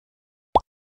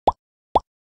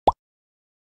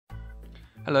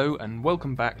Hello and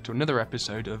welcome back to another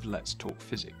episode of Let's Talk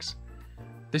Physics.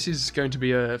 This is going to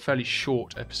be a fairly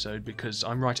short episode because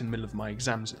I'm right in the middle of my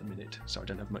exams at the minute, so I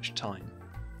don't have much time.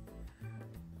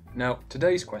 Now,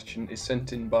 today's question is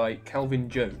sent in by Calvin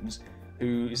Jones,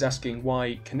 who is asking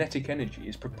why kinetic energy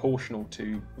is proportional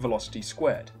to velocity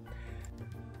squared.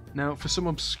 Now, for some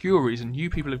obscure reason,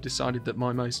 you people have decided that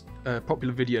my most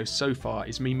popular video so far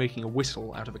is me making a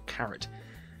whistle out of a carrot.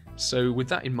 So with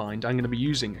that in mind, I'm going to be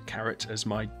using a carrot as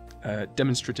my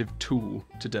demonstrative tool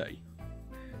today.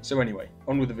 So anyway,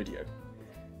 on with the video.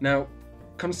 Now,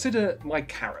 consider my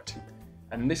carrot,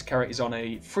 and this carrot is on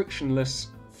a frictionless,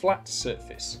 flat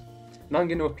surface, and I'm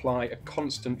going to apply a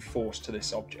constant force to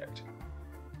this object.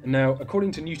 And now,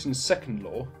 according to Newton's second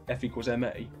law, F equals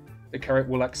ma, the carrot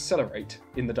will accelerate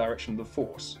in the direction of the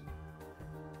force.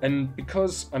 And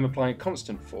because I'm applying a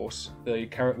constant force, the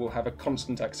carrot will have a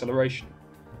constant acceleration.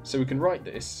 So we can write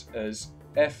this as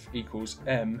F equals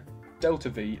m delta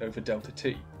v over delta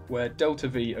t, where delta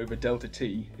v over delta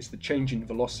t is the change in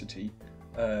velocity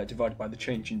divided by the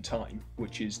change in time,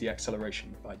 which is the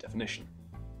acceleration by definition.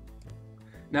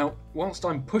 Now, whilst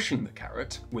I'm pushing the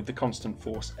carrot with the constant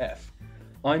force F,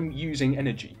 I'm using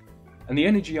energy, and the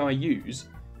energy I use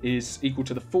is equal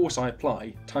to the force I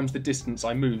apply times the distance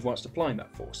I move whilst applying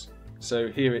that force. So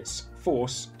here it's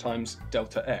force times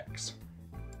delta x.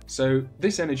 So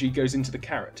this energy goes into the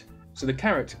carrot. So the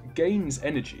carrot gains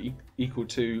energy equal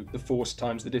to the force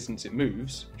times the distance it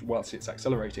moves whilst it's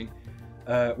accelerating,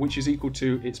 which is equal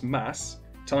to its mass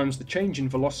times the change in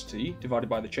velocity divided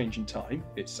by the change in time,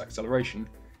 its acceleration,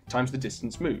 times the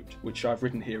distance moved, which I've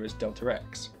written here as delta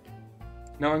x.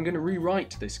 Now I'm going to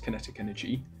rewrite this kinetic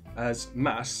energy as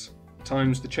mass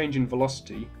times the change in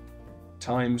velocity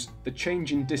times the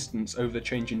change in distance over the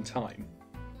change in time,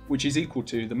 which is equal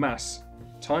to the mass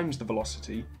times the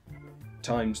velocity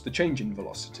times the change in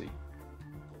velocity.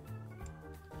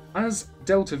 As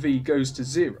delta v goes to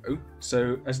 0,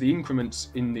 so as the increments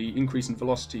in the increase in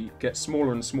velocity get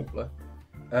smaller and smaller,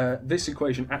 this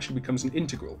equation actually becomes an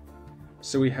integral.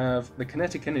 So we have the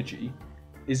kinetic energy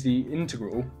is the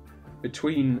integral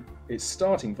between its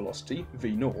starting velocity,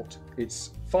 v0,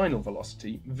 its final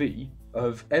velocity, v,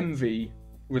 of mv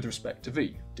with respect to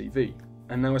v, dv.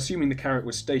 And now, assuming the carrot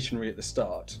was stationary at the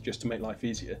start, just to make life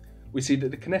easier, we see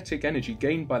that the kinetic energy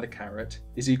gained by the carrot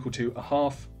is equal to a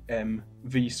half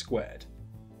mv squared.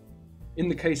 In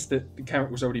the case that the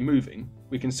carrot was already moving,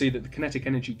 we can see that the kinetic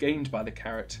energy gained by the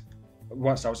carrot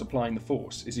whilst I was applying the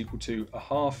force is equal to a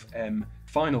half m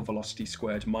final velocity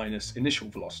squared minus initial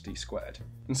velocity squared.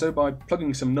 And so by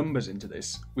plugging some numbers into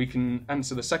this, we can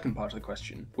answer the second part of the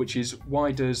question, which is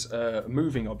why does a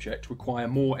moving object require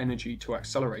more energy to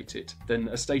accelerate it than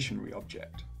a stationary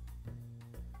object?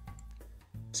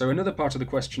 So another part of the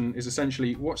question is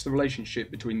essentially what's the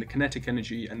relationship between the kinetic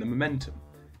energy and the momentum?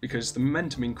 Because the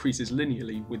momentum increases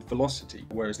linearly with velocity,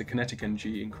 whereas the kinetic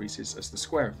energy increases as the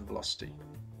square of the velocity.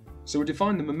 So we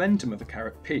define the momentum of the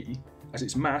carrot p as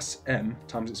its mass m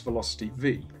times its velocity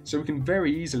v. So we can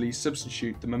very easily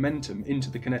substitute the momentum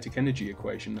into the kinetic energy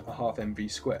equation, a half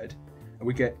mv squared, and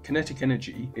we get kinetic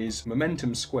energy is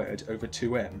momentum squared over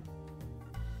 2m.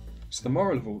 So the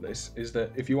moral of all this is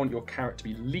that if you want your carrot to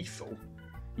be lethal,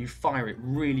 you fire it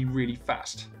really, really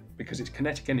fast because its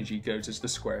kinetic energy goes as the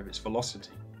square of its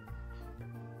velocity.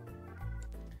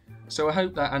 So I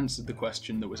hope that answered the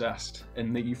question that was asked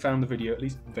and that you found the video at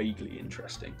least vaguely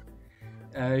interesting.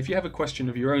 If you have a question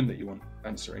of your own that you want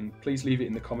answering, please leave it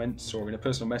in the comments or in a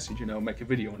personal message and I'll make a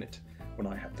video on it when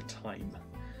I have the time.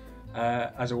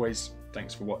 As always,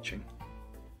 thanks for watching.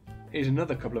 Here's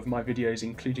another couple of my videos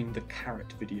including the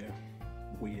carrot video.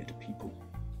 Weird people.